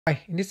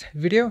Hi, in this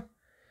video,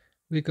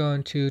 we're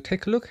going to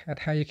take a look at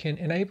how you can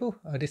enable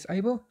or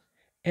disable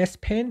S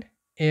Pen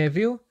Air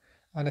View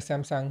on the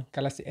Samsung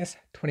Galaxy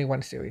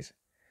S21 series.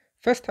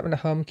 First, tap on the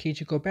home key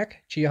to go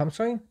back to your home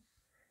screen.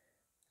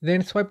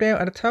 Then swipe down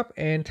at the top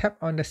and tap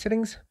on the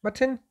settings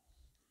button.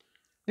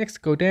 Next,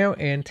 go down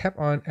and tap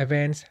on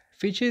advanced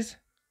features.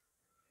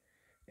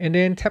 And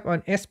then tap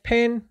on S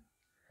Pen.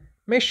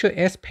 Make sure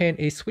S Pen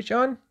is switched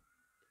on.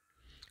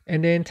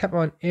 And then tap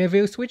on Air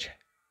View switch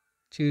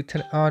to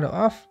turn it on or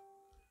off.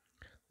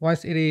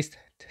 Once it is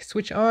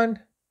switched on,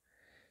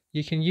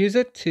 you can use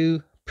it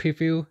to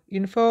preview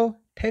info,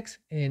 text,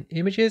 and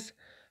images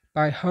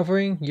by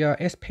hovering your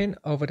S Pen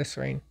over the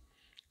screen.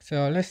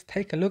 So let's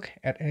take a look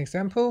at an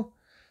example.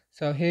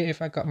 So here,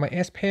 if I got my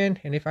S Pen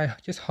and if I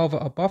just hover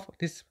above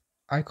this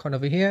icon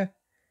over here,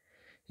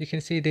 you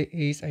can see there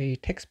is a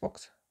text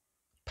box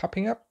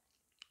popping up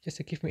just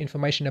to give me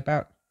information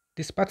about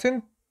this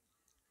button.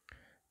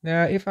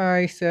 Now, if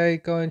I say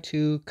go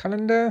into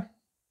calendar,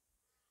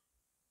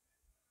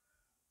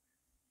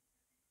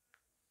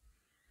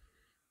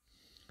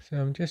 so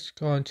I'm just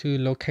going to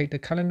locate the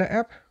calendar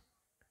app,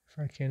 if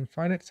I can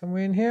find it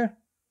somewhere in here.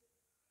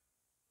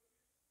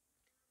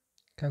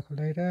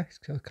 Calculator, it's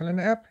called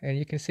calendar app, and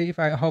you can see if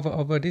I hover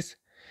over this,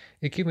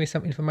 it gives me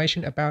some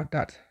information about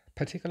that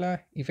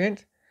particular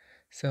event.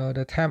 So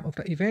the time of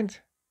the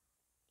event.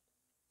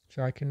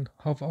 So I can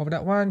hover over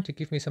that one to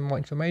give me some more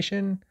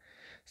information.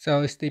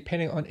 So it's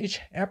depending on each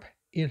app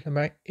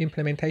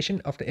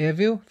implementation of the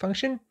AirView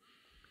function.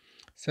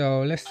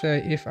 So let's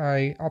say if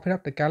I open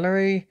up the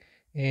gallery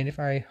and if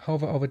I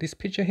hover over this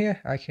picture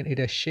here, I can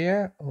either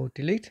share or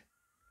delete.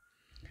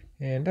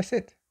 And that's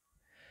it.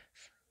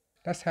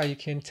 That's how you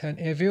can turn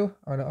AirView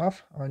on or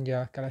off on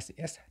your Galaxy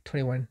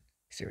S21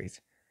 series.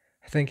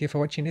 Thank you for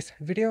watching this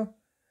video.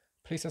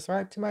 Please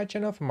subscribe to my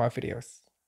channel for more videos.